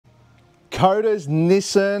Dakota's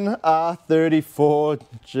Nissan R34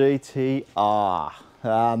 GTR.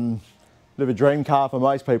 Bit of a dream car for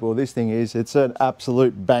most people. This thing is, it's an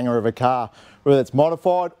absolute banger of a car, whether it's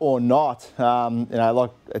modified or not.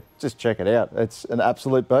 Just check it out. It's an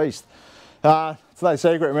absolute beast. It's no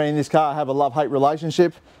secret, me and this car have a love-hate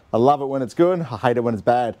relationship. I love it when it's good, I hate it when it's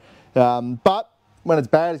bad. But when it's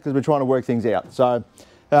bad, it's because we're trying to work things out. So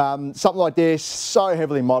something like this, so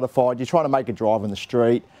heavily modified, you're trying to make it drive in the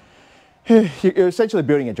street. You're essentially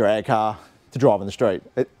building a drag car to drive in the street.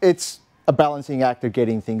 It's a balancing act of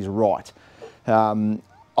getting things right.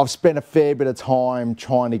 I've spent a fair bit of time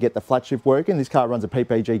trying to get the flat shift working. This car runs a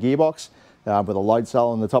PPG gearbox with a load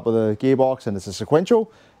cell on the top of the gearbox, and it's a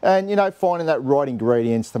sequential. And you know, finding that right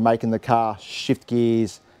ingredients to making the car shift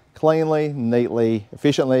gears cleanly, neatly,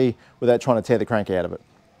 efficiently, without trying to tear the crank out of it.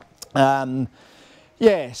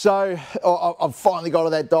 Yeah, so I've finally got all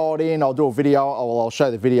that dialed in. I'll do a video. I'll show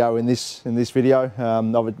the video in this video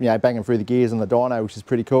of it, banging through the gears on the dyno, which is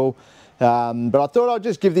pretty cool. But I thought I'd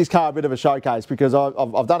just give this car a bit of a showcase because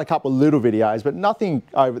I've done a couple of little videos, but nothing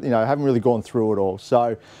over, haven't really gone through it all.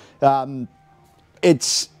 So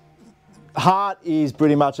its heart is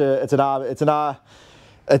pretty much it's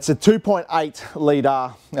a 2.8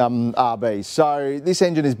 litre RB. So this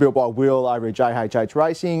engine is built by Will over at JHH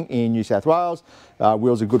Racing in New South Wales.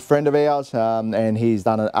 Will's a good friend of ours, and he's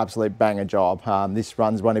done an absolute banger job. This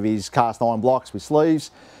runs one of his cast iron blocks with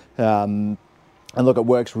sleeves. And look, it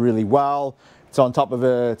works really well. It's on top of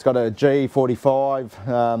it's got a G42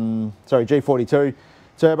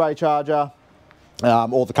 turbocharger.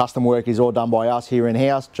 All the custom work is all done by us here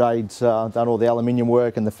in-house. Jade's done all the aluminium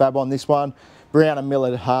work and the fab on this one. Brown and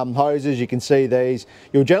Miller hoses, you can see these.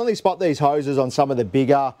 You'll generally spot these hoses on some of the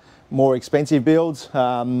bigger, more expensive builds.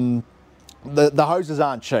 The hoses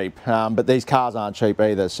aren't cheap, but these cars aren't cheap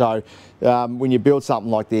either. So when you build something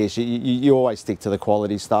like this, you always stick to the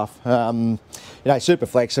quality stuff. Super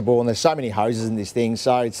flexible, and there's so many hoses in this thing.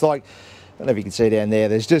 So it's like, I don't know if you can see down there,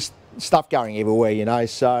 there's just stuff going everywhere,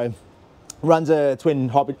 So runs a twin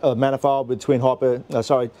manifold with twin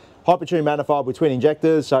hypertune manifold with twin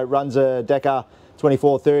injectors. So it runs a Deca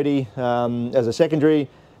 2430 as a secondary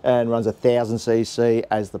and runs a 1000cc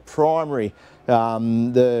as the primary.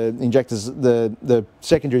 The injectors, the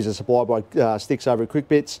secondaries are supplied by Sticks over at Quick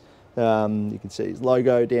Bits. You can see his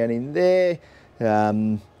logo down in there.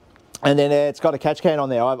 And then it's got a catch can on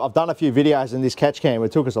there. I've done a few videos in this catch can.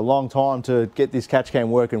 It took us a long time to get this catch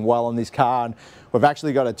can working well on this car. And we've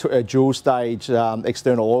actually got a dual stage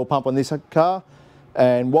external oil pump on this car.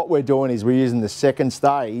 And what we're doing is we're using the second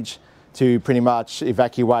stage to pretty much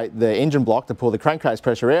evacuate the engine block to pull the crankcase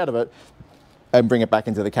pressure out of it and bring it back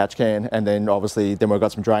into the catch can. And then obviously we've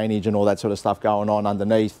got some drainage and all that sort of stuff going on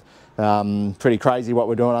underneath. Pretty crazy what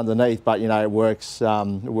we're doing underneath, but it works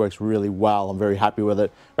really well. I'm very happy with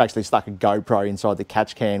it. We actually stuck a GoPro inside the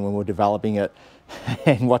catch can when we were developing it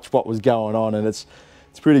and watched what was going on, and it's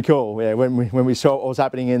pretty cool. Yeah, when we saw what was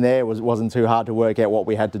happening in there, it wasn't too hard to work out what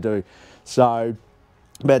we had to do. So,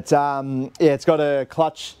 but yeah, it's got a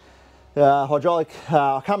clutch hydraulic,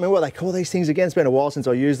 I can't remember what they call these things again, it's been a while since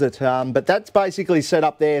I used it, but that's basically set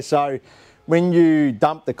up there so when you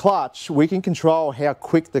dump the clutch, we can control how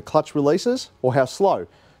quick the clutch releases or how slow.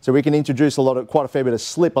 So we can introduce quite a fair bit of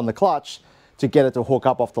slip on the clutch to get it to hook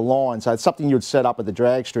up off the line. So it's something you would set up at the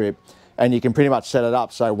drag strip, and you can pretty much set it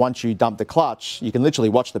up so once you dump the clutch, you can literally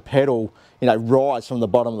watch the pedal rise from the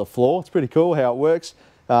bottom of the floor. It's pretty cool how it works.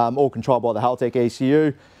 All controlled by the Haltech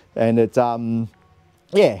ECU, and it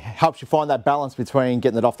yeah, helps you find that balance between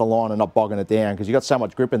getting it off the line and not bogging it down, because you've got so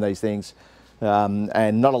much grip in these things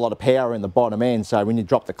and not a lot of power in the bottom end. So when you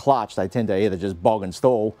drop the clutch, they tend to either just bog and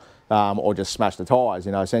stall or just smash the tyres,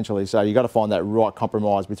 essentially. So you've got to find that right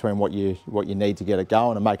compromise between what you need to get it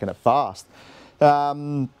going and making it fast. It's got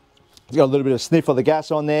a little bit of sniff of the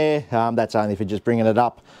gas on there. That's only for just bringing it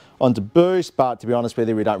up onto boost, but to be honest with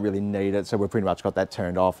you, we don't really need it, so we've pretty much got that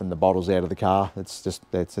turned off and the bottle's out of the car. It's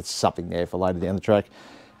something there for later down the track.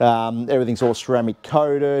 Everything's all ceramic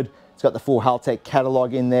coated. It's got the full Haltech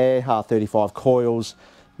catalogue in there, R35 coils,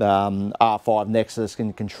 R5 Nexus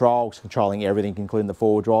controlling everything, including the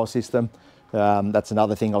four-wheel drive system. That's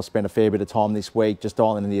another thing. I've spent a fair bit of time this week just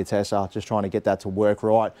dialing in the Atessa, just trying to get that to work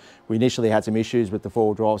right. We initially had some issues with the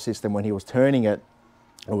four-wheel drive system when he was turning it.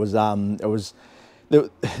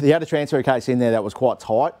 He had a transfer case in there that was quite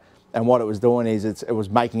tight, and what it was doing is it was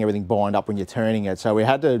making everything bind up when you're turning it. So we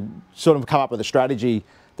had to sort of come up with a strategy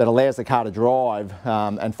that allows the car to drive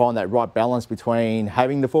and find that right balance between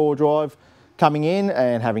having the four-wheel drive coming in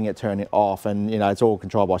and having it turn it off. And it's all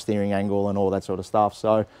controlled by steering angle and all that sort of stuff.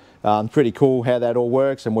 So Pretty cool how that all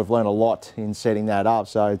works, and we've learned a lot in setting that up.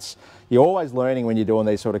 So you're always learning when you're doing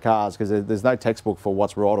these sort of cars, because there's no textbook for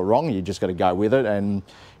what's right or wrong. You just got to go with it and,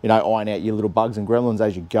 you know, iron out your little bugs and gremlins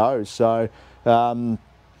as you go. So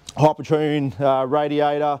Hypertune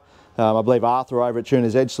radiator. I believe Arthur over at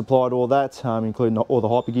Tuner's Edge supplied all that, including all the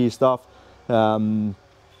Hypergear stuff.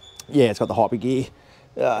 Yeah, it's got the Hypergear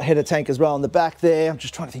header tank as well in the back there. I'm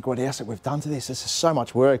just trying to think what else that we've done to this. This is so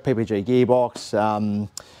much work. PPG gearbox.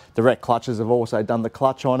 Direct clutches have also done the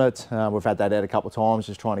clutch on it. We've had that out a couple of times,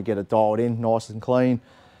 just trying to get it dialed in nice and clean.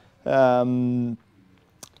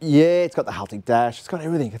 Yeah, it's got the Haltic dash. It's got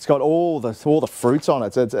everything. It's got all the fruits on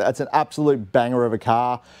it. It's an absolute banger of a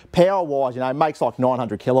car. Power-wise, you know, it makes like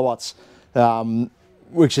 900 kilowatts,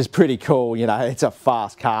 which is pretty cool. You know, it's a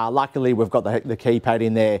fast car. Luckily, we've got the keypad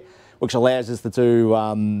in there, which allows us to do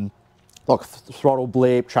like throttle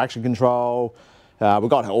blip, traction control. We've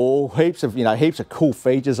got heaps of cool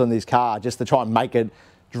features on this car, just to try and make it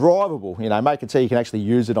drivable, you know, make it so you can actually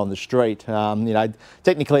use it on the street. You know,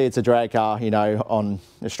 technically it's a drag car, you know, on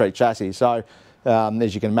a street chassis. So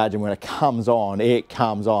as you can imagine, when it comes on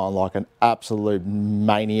like an absolute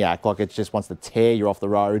maniac. Like it just wants to tear you off the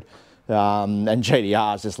road. And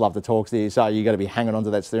GTRs just love to talk to you, so you got to be hanging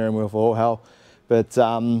onto that steering wheel for all hell. But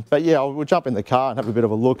yeah, we'll jump in the car and have a bit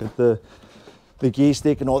of a look at the gear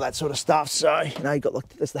stick and all that sort of stuff. So, you know, you got, look,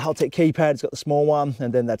 that's the Haltech keypad, it's got the small one,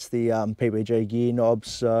 and then that's the PPG gear knobs.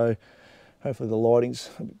 So hopefully the lighting's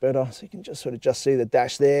a bit better, so you can just sort of see the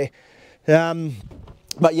dash there.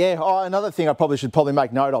 But yeah, another thing I should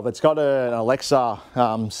make note of, it's got an Alexa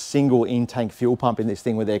single in-tank fuel pump in this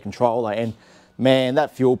thing with their controller, and man, that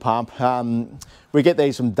fuel pump, we get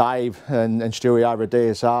these from Dave and Stewie over at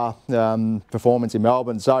DSR Performance in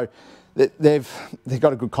Melbourne. So they've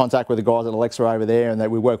got a good contact with the guys at Alexa over there, and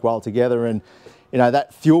that we work well together. And you know,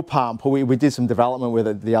 that fuel pump, we did some development with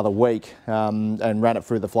it the other week and ran it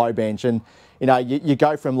through the flow bench. And you know, you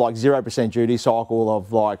go from like 0% duty cycle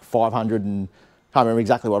of like 500 and can't remember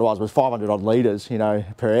exactly what it was 500 odd litres, you know,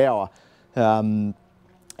 per hour.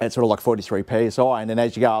 It's sort of like 43 psi, and then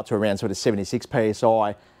as you go up to around sort of 76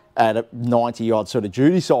 psi at a 90 odd sort of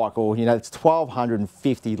duty cycle, you know, it's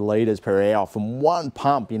 1250 litres per hour from one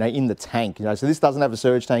pump, you know, in the tank, you know. So this doesn't have a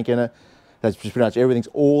surge tank in it. That's just pretty much everything's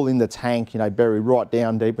all in the tank, you know, buried right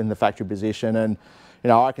down deep in the factory position. And you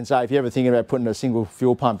know, I can say if you're ever thinking about putting a single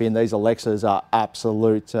fuel pump in, these Alexas are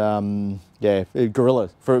absolute, yeah, gorilla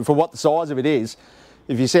for what the size of it is.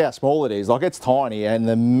 If you see how small it is, like it's tiny, and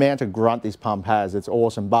the amount of grunt this pump has, it's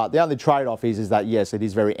awesome. But the only trade-off is that yes, it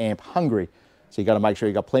is very amp hungry. So you got to make sure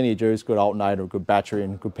you got plenty of juice, good alternator, good battery,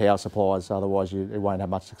 and good power supplies. Otherwise, you won't have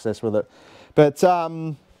much success with it. But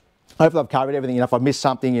hopefully I've covered everything. You know, if I missed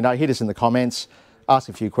something, you know, hit us in the comments, ask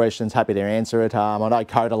a few questions. Happy to answer it. I know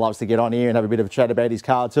Coda loves to get on here and have a bit of a chat about his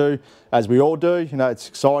car too, as we all do. You know, it's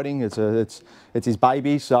exciting. It's his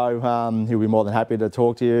baby, so he'll be more than happy to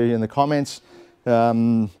talk to you in the comments.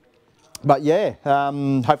 But yeah,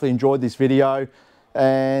 hopefully you enjoyed this video.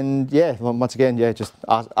 And yeah, once again, yeah, just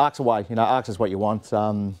ask away, you know, ask us what you want,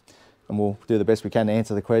 and we'll do the best we can to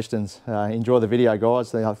answer the questions. Enjoy the video, guys.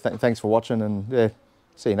 Thanks for watching, and yeah,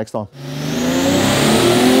 see you next time.